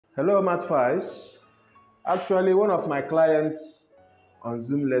Hello, Math Files. Actually, one of my clients on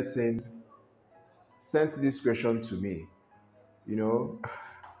Zoom lesson sent this question to me, you know,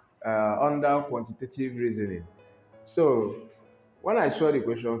 under quantitative reasoning. So, when I saw the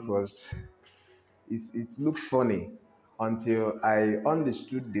question first, it looks funny until I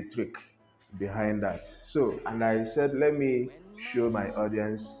understood the trick behind that. So, and I said, let me show my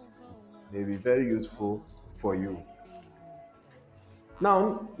audience it may be very useful for you.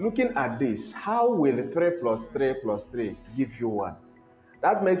 Now, looking at this, how will 3 plus 3 plus 3 give you 1?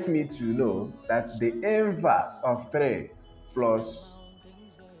 That makes me to know that the inverse of 3 plus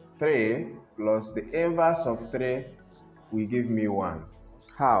 3 plus the inverse of 3 will give me 1.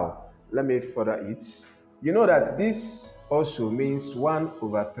 How? Let me further it. You know that this also means 1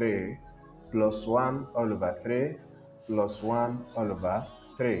 over 3 plus 1 all over 3 plus 1 all over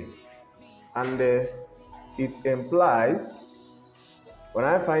 3. And it implies when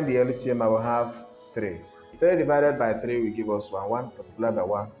I find the LCM, I will have 3. 3 divided by 3 will give us 1. 1 multiplied by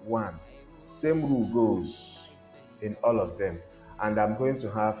 1, 1. Same rule goes in all of them. And I'm going to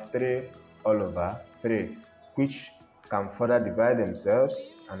have 3 all over 3, which can further divide themselves,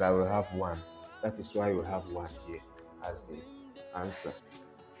 and I will have 1. That is why we have 1 here as the answer.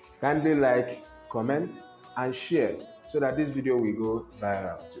 Kindly like, comment, and share so that this video will go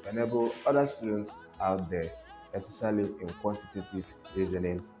viral to enable other students out there, especially in quantitative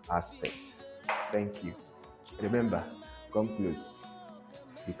reasoning aspects. Thank you. Remember, come close.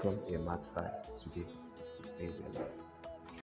 Become a math file today. It means a lot.